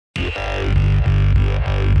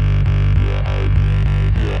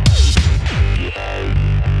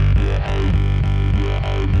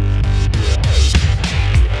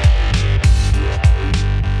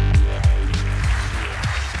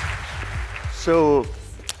So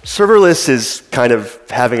serverless is kind of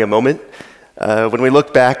having a moment. When we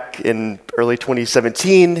look back in early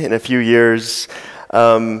 2017, in a few years,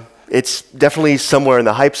 it's definitely somewhere in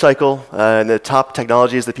the hype cycle, and the top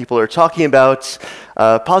technologies that people are talking about,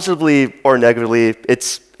 positively or negatively,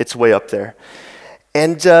 it's way up there.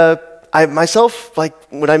 And I myself, like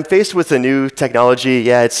when I'm faced with a new technology,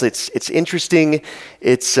 yeah, it's interesting,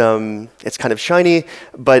 it's kind of shiny,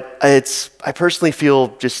 but I personally feel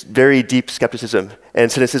just very deep skepticism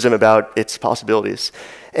and cynicism about its possibilities.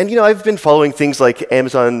 And I've been following things like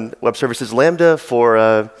Amazon Web Services Lambda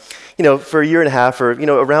for for a year and a half, or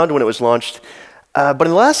around when it was launched. But in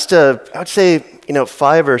the last, I would say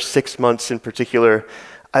 5 or 6 months in particular,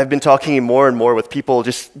 I've been talking more and more with people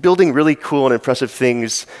just building really cool and impressive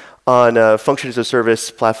things on functions as a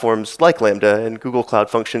service platforms like Lambda and Google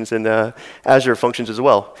Cloud Functions and Azure Functions as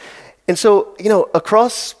well. And so,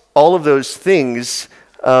 across all of those things,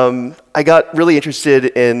 I got really interested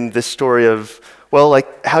in this story of, well,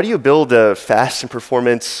 like, how do you build a fast and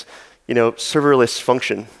performance, serverless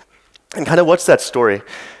function? And kind of what's that story?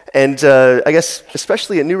 And I guess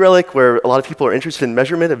especially at New Relic, where a lot of people are interested in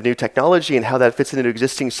measurement of new technology and how that fits into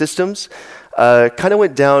existing systems, kind of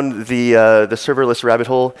went down the serverless rabbit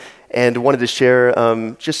hole and wanted to share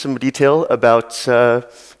just some detail about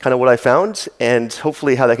kind of what I found and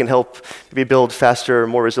hopefully how that can help maybe build faster,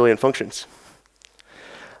 more resilient functions.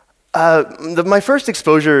 My first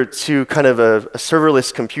exposure to kind of a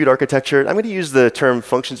serverless compute architecture, I'm going to use the term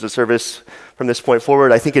functions as a service from this point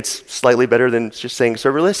forward. I think it's slightly better than just saying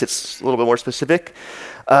serverless. It's a little bit more specific.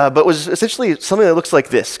 But was essentially something that looks like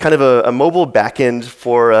this, kind of a mobile backend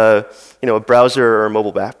for a browser or a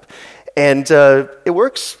mobile app. And it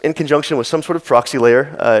works in conjunction with some sort of proxy layer.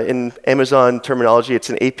 In Amazon terminology, it's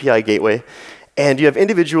an API gateway. And you have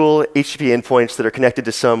individual HTTP endpoints that are connected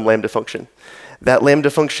to some Lambda function. That Lambda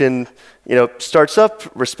function, starts up,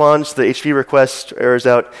 responds to the HTTP request, errors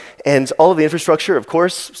out, and all of the infrastructure, of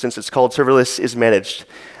course, since it's called serverless, is managed.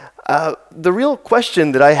 The real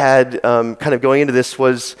question that I had kind of going into this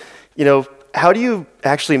was, how do you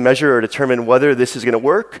actually measure or determine whether this is going to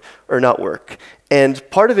work or not work? And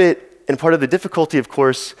part of it, and part of the difficulty, of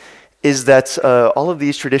course, is that all of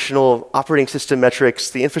these traditional operating system metrics,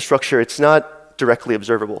 the infrastructure, it's not directly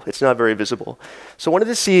observable. It's not very visible. So I wanted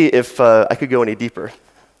to see if I could go any deeper.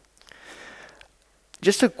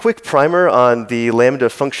 Just a quick primer on the Lambda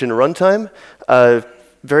function runtime.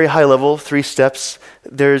 Very high level, 3 steps.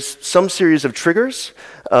 There's some series of triggers.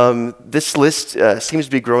 This list seems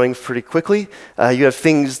to be growing pretty quickly. You have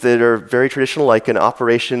things that are very traditional, like an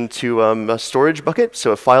operation to a storage bucket,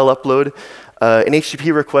 so a file upload, an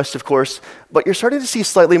HTTP request, of course. But you're starting to see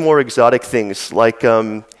slightly more exotic things, like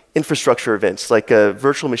infrastructure events, like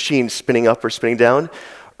virtual machines spinning up or spinning down,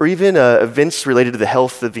 or even events related to the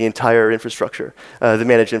health of the entire infrastructure, the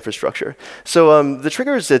managed infrastructure. So the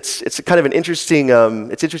triggers, it's kind of an interesting,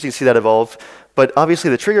 it's interesting to see that evolve. But obviously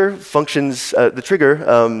the trigger functions, the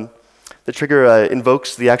trigger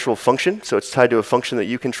invokes the actual function, so it's tied to a function that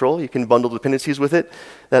you control. You can bundle dependencies with it.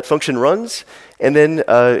 That function runs, and then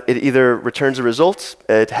it either returns a result,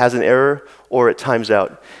 it has an error, or it times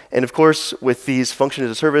out. And of course, with these function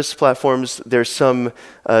as a service platforms, there's some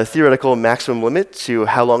theoretical maximum limit to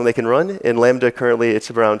how long they can run. In Lambda, currently,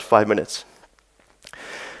 it's around 5 minutes.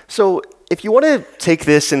 So if you want to take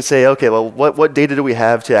this and say, okay, well, what data do we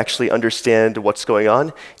have to actually understand what's going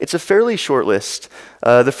on? It's a fairly short list.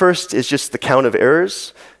 The first is just the count of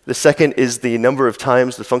errors. The second is the number of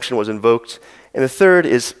times the function was invoked. And the third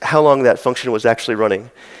is how long that function was actually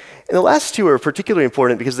running. And the last 2 are particularly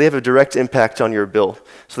important because they have a direct impact on your bill.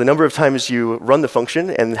 So the number of times you run the function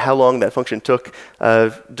and how long that function took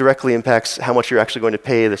directly impacts how much you're actually going to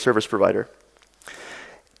pay the service provider.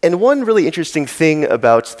 And one really interesting thing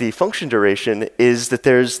about the function duration is that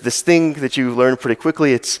there's this thing that you learn pretty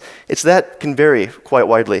quickly. It's that can vary quite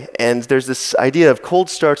widely. And there's this idea of cold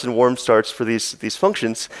starts and warm starts for these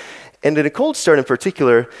functions. And in a cold start in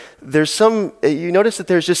particular, there's you notice that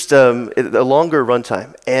there's just a longer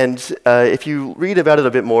runtime. And if you read about it a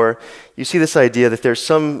bit more, you see this idea that there's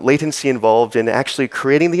some latency involved in actually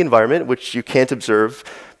creating the environment, which you can't observe,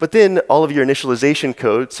 but then all of your initialization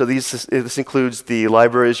code, so this includes the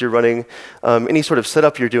libraries you're running, any sort of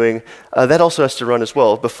setup you're doing, that also has to run as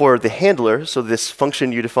well before the handler, so this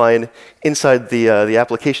function you define inside the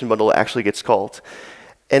application bundle actually gets called.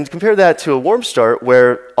 And compare that to a warm start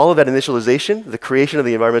where all of that initialization, the creation of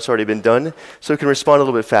the environment's already been done, so it can respond a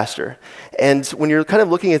little bit faster. And when you're kind of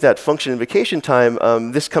looking at that function invocation time,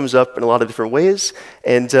 this comes up in a lot of different ways,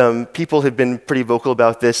 and people have been pretty vocal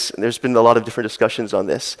about this, and there's been a lot of different discussions on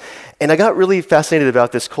this. And I got really fascinated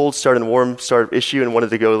about this cold start and warm start issue and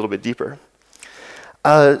wanted to go a little bit deeper.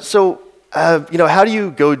 How do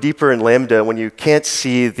you go deeper in Lambda when you can't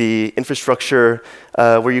see the infrastructure,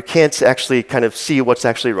 where you can't actually kind of see what's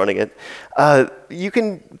actually running it? You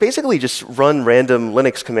can basically just run random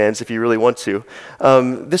Linux commands if you really want to.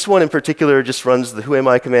 This one in particular just runs the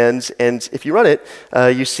whoami commands, and if you run it,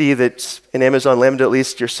 you see that in Amazon Lambda at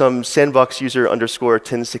least, you're some sandbox user underscore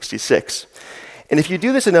 1066. And if you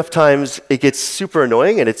do this enough times, it gets super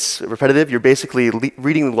annoying and it's repetitive. You're basically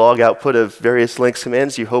reading the log output of various Linux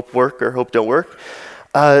commands you hope work or hope don't work.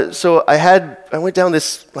 So I went down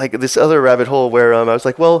this other rabbit hole where I was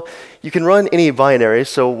like, well, you can run any binary,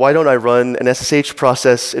 so why don't I run an SSH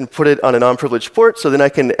process and put it on a non-privileged port so then I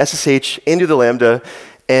can SSH into the Lambda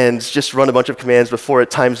and just run a bunch of commands before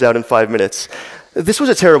it times out in 5 minutes. This was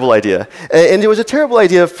a terrible idea. And it was a terrible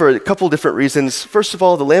idea for a couple different reasons. First of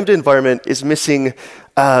all, the Lambda environment is missing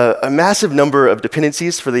a massive number of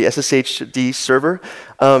dependencies for the SSHD server.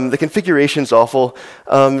 The configuration's awful.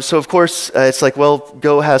 So of course, it's like, well,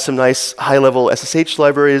 Go has some nice high-level SSH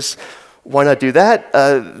libraries. Why not do that?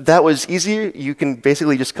 That was easy. You can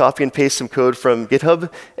basically just copy and paste some code from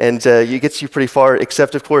GitHub, and it gets you pretty far,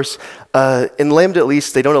 except, of course, in Lambda at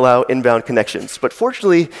least, they don't allow inbound connections. But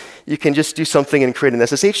fortunately, you can just do something and create an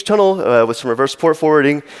SSH tunnel with some reverse port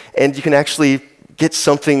forwarding, and you can actually get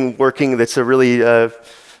something working that's a really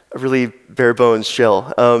bare bones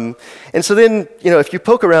shell. And so then, if you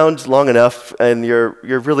poke around long enough in your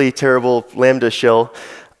really terrible Lambda shell,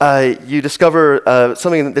 you discover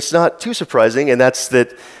something that's not too surprising, and that's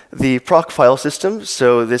that the proc file system,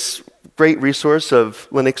 so this great resource of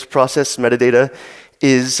Linux process metadata,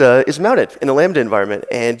 is mounted in a Lambda environment,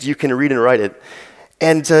 and you can read and write it.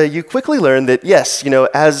 And you quickly learn that, yes,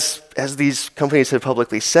 as these companies have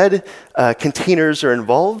publicly said, containers are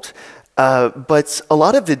involved, but a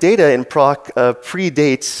lot of the data in proc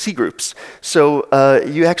predates C groups. So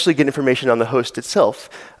you actually get information on the host itself.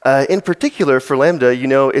 In particular, for Lambda,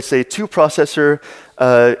 it's a 2-processor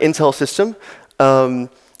Intel system.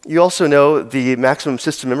 You also know the maximum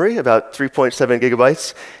system memory, about 3.7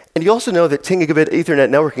 gigabytes. And you also know that 10 gigabit Ethernet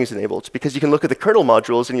networking is enabled, because you can look at the kernel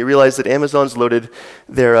modules and you realize that Amazon's loaded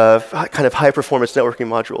their kind of high-performance networking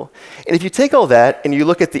module. And if you take all that and you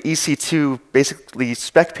look at the EC2 basically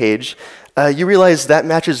spec page, you realize that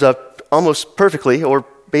matches up almost perfectly, or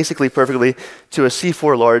basically perfectly, to a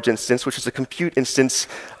C4 large instance, which is a compute instance,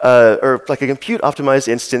 or like a compute-optimized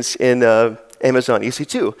instance in Amazon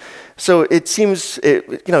EC2. So it seems,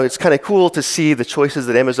 it's kind of cool to see the choices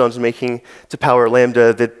that Amazon's making to power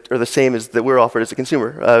Lambda that are the same as that we're offered as a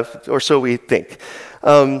consumer, or so we think.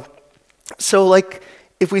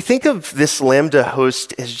 If we think of this Lambda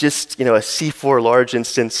host as just, a C4 large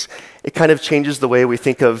instance, it kind of changes the way we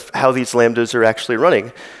think of how these Lambdas are actually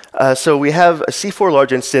running. So we have a C4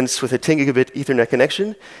 large instance with a 10 gigabit Ethernet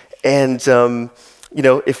connection, and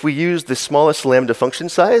if we use the smallest Lambda function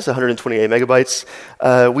size, 128 megabytes,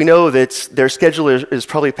 we know that their scheduler is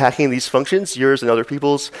probably packing these functions, yours and other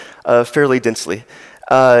people's, fairly densely.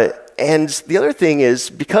 And the other thing is,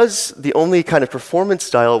 because the only kind of performance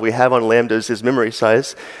style we have on Lambdas is memory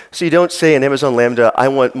size, so you don't say in Amazon Lambda, I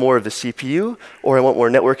want more of the CPU, or I want more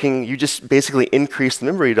networking, you just basically increase the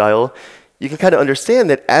memory dial. You can kind of understand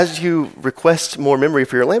that as you request more memory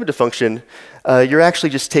for your Lambda function, you're actually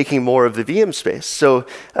just taking more of the VM space. So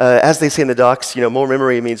as they say in the docs, more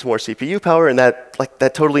memory means more CPU power, and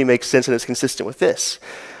that totally makes sense and is consistent with this.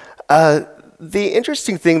 The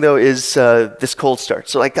interesting thing, though, is this cold start.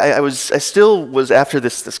 So I still was after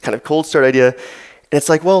this kind of cold start idea, and it's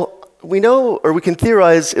like, well, we know, or we can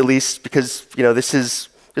theorize at least, because this is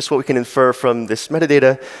just what we can infer from this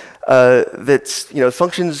metadata, that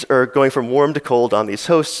functions are going from warm to cold on these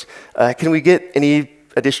hosts. Can we get any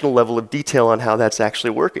additional level of detail on how that's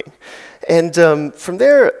actually working? And from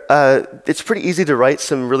there, it's pretty easy to write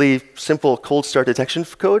some really simple cold start detection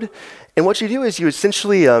code. And what you do is you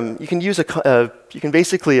essentially you can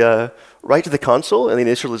basically write to the console in the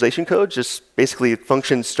initialization code, just basically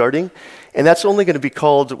function starting, and that's only going to be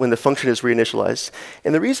called when the function is reinitialized.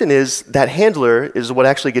 And the reason is that handler is what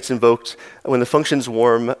actually gets invoked when the function's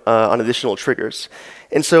warm on additional triggers.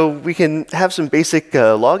 And so we can have some basic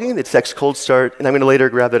logging that detects cold start, and I'm going to later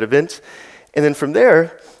grab that event. And then from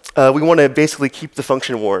there, we want to basically keep the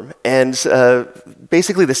function warm. And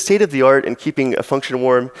basically the state of the art in keeping a function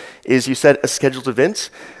warm is you set a scheduled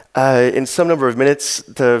event. In some number of minutes,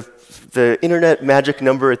 the internet magic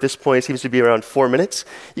number at this point seems to be around 4 minutes.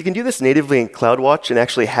 You can do this natively in CloudWatch and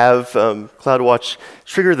actually have CloudWatch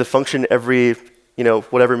trigger the function every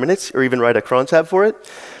whatever minutes, or even write a cron tab for it.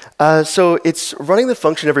 So it's running the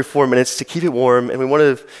function every 4 minutes to keep it warm, and we want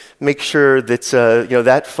to make sure that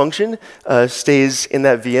that function stays in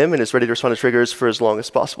that VM and is ready to respond to triggers for as long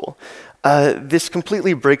as possible. This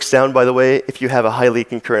completely breaks down, by the way, if you have a highly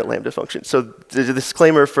concurrent Lambda function. So there's a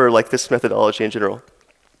disclaimer for this methodology in general.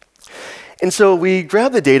 And so we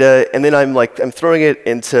grab the data, and then I'm throwing it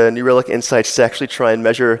into New Relic Insights to actually try and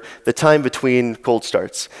measure the time between cold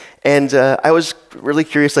starts. And I was really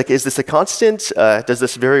curious, is this a constant? Does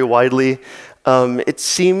this vary widely? It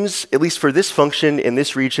seems, at least for this function in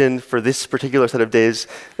this region, for this particular set of days,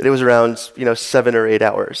 that it was around 7 or 8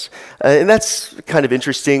 hours. And that's kind of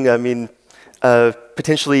interesting. I mean,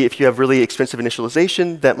 potentially, if you have really expensive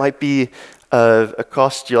initialization, that might be a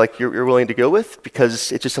cost you're willing to go with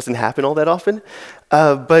because it just doesn't happen all that often.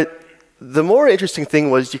 But the more interesting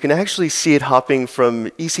thing was you can actually see it hopping from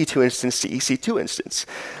EC2 instance to EC2 instance.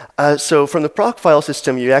 So from the proc file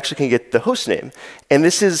system, you actually can get the host name. And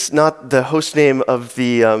this is not the host name of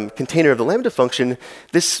the container of the Lambda function.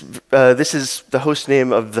 This is the host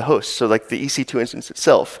name of the host, so the EC2 instance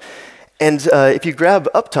itself. And if you grab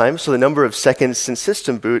uptime, so the number of seconds since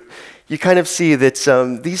system boot, you kind of see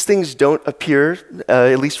that these things don't appear,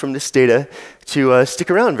 at least from this data, to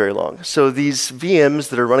stick around very long. So these VMs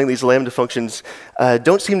that are running these Lambda functions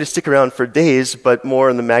don't seem to stick around for days, but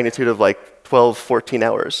more in the magnitude of 12, 14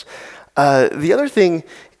 hours. The other thing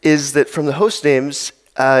is that from the host names,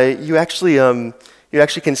 you actually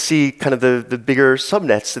can see kind of the bigger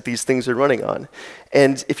subnets that these things are running on.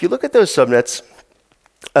 And if you look at those subnets,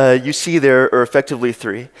 you see there are effectively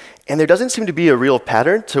 3. And there doesn't seem to be a real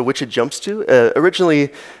pattern to which it jumps to.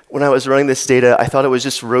 Originally, when I was running this data, I thought it was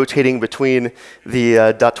just rotating between the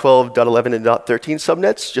 .12, .11, and .13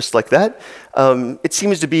 subnets, just like that. It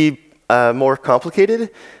seems to be more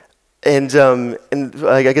complicated. And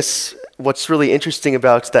I guess what's really interesting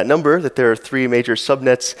about that number, that there are 3 major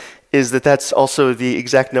subnets, is that that's also the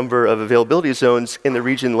exact number of availability zones in the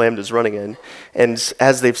region Lambda's running in. And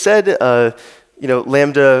as they've said,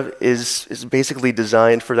 Lambda is basically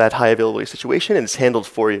designed for that high availability situation, and it's handled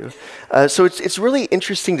for you. So it's really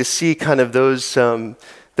interesting to see kind of those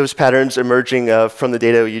patterns emerging from the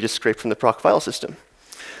data you just scraped from the proc file system.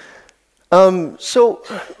 So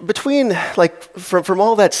between from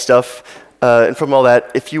all that stuff and from all that,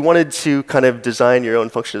 if you wanted to kind of design your own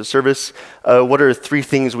function as a service, what are 3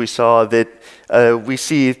 things we saw that we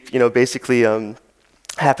see basically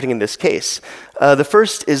happening in this case? The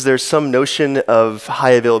first is there's some notion of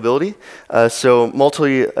high availability. So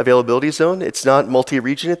multi-availability zone, it's not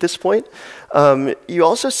multi-region at this point. You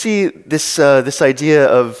also see this idea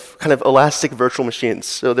of kind of elastic virtual machines.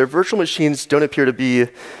 So their virtual machines don't appear to be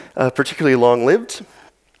particularly long-lived.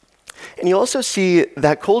 And you also see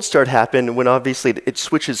that cold start happen when obviously it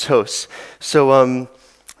switches hosts. So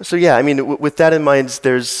yeah, I mean, with that in mind,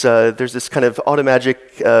 there's this kind of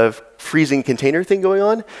automagic freezing container thing going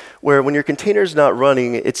on, where when your container's not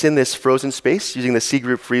running, it's in this frozen space using the C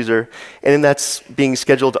group freezer, and then that's being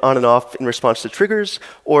scheduled on and off in response to triggers,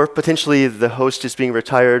 or potentially the host is being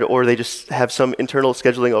retired, or they just have some internal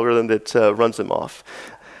scheduling algorithm that runs them off.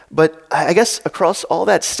 But I guess across all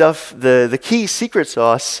that stuff, the key secret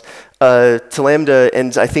sauce to Lambda,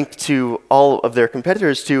 and I think to all of their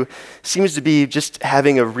competitors too, seems to be just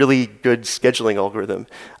having a really good scheduling algorithm.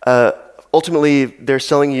 Ultimately, they're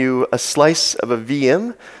selling you a slice of a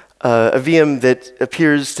VM that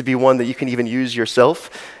appears to be one that you can even use yourself,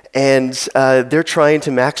 and they're trying to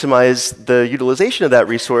maximize the utilization of that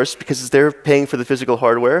resource because they're paying for the physical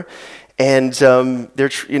hardware. And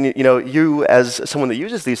you as someone that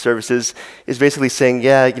uses these services is basically saying,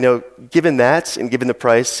 yeah, given that and given the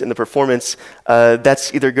price and the performance,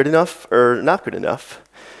 that's either good enough or not good enough.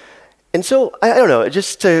 And so I don't know,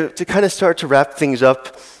 just to kind of start to wrap things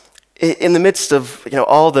up, in the midst of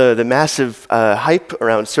all the massive hype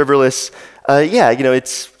around serverless,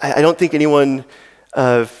 I don't think anyone,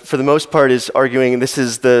 for the most part, is arguing this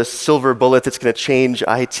is the silver bullet that's going to change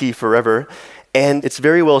IT forever. And it's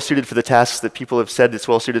very well suited for the tasks that people have said it's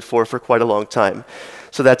well suited for quite a long time.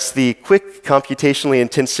 So that's the quick, computationally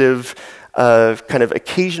intensive, kind of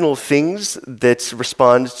occasional things that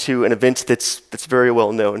respond to an event that's very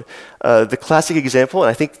well known. The classic example, and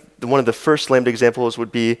I think one of the first Lambda examples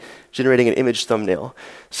would be generating an image thumbnail.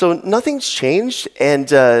 So nothing's changed, and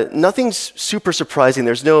nothing's super surprising.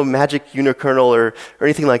 There's no magic unikernel or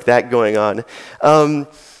anything like that going on.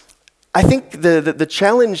 I think the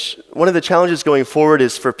challenge, one of the challenges going forward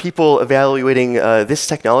is for people evaluating this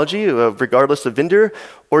technology, regardless of vendor,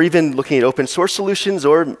 or even looking at open source solutions,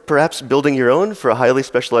 or perhaps building your own for a highly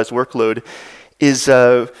specialized workload, is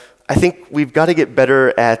I I think we've got to get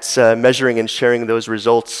better at measuring and sharing those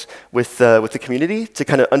results with the community to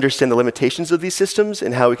kind of understand the limitations of these systems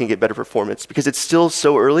and how we can get better performance. Because it's still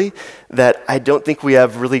so early that I don't think we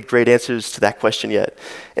have really great answers to that question yet.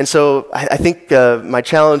 And so I think my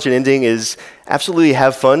challenge in ending is absolutely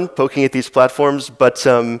have fun poking at these platforms, but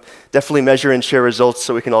definitely measure and share results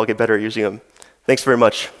so we can all get better at using them. Thanks very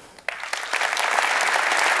much.